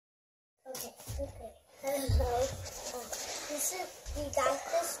Okay. Hello. We got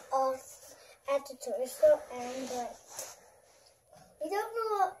this at the toy store, and we don't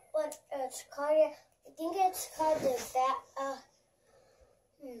know what it's called yet. I think it's called the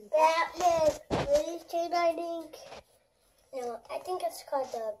Batman Race Chain, I think. No, I think it's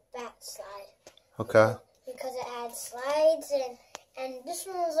called the Bat Slide. Okay. Because it had slides, and this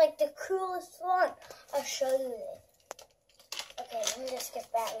one was like the coolest one. I'll show you this. Okay, let me just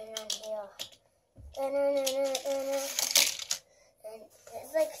get Batman on here. And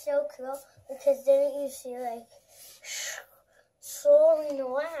it's like so cool because then you see like soaring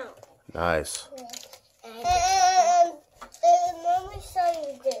around. Nice. And let me show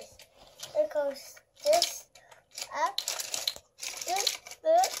you this. It goes this up, this,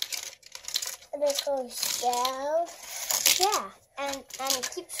 and it goes down. Yeah, and it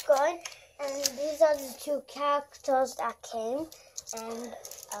keeps going. And these are the two characters that came, and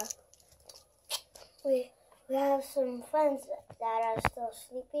we have some friends that are still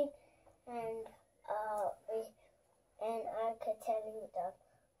sleeping, and I could tell you that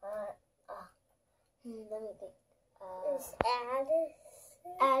let me think. Is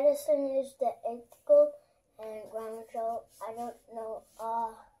Addison is the 8th girl, and Grandma Jo, I don't know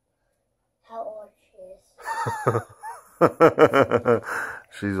how old she is.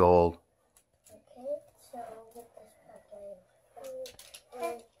 She's old.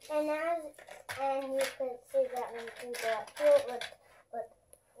 And you can see that when you go up here with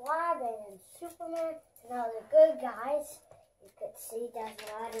Robin and Superman and all the good guys, you could see there's a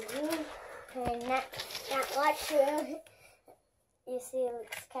lot of room and not much room. You see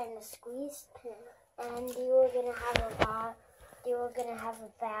it's kind of squeezed, and you were gonna have a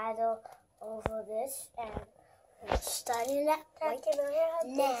battle over this, and we're starting that right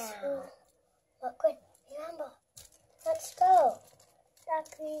now. But quick, remember, let's go.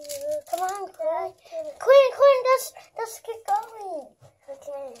 Come on, Quinn, let's get going.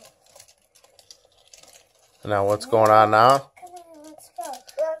 Okay. Now what's going on now? Come on, let's go.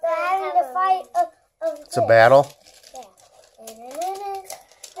 We're having the fight of It's a battle? Yeah.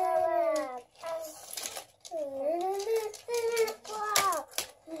 Come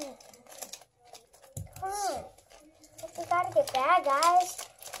on. We gotta get bad, guys.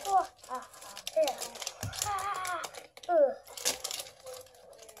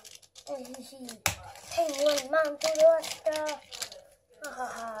 Hey, one mom to the stuff.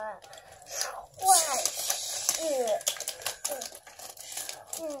 What?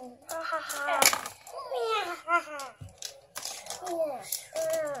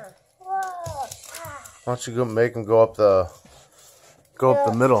 Why don't you go make them go up the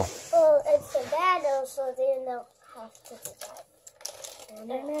middle? Well, it's a battle, so they don't have to do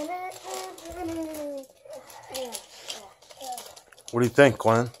that. What do you think,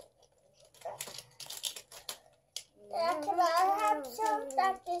 Glenn? I have some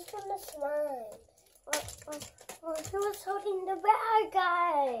that is from the slime. Who was holding the bad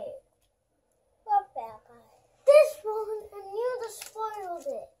guy?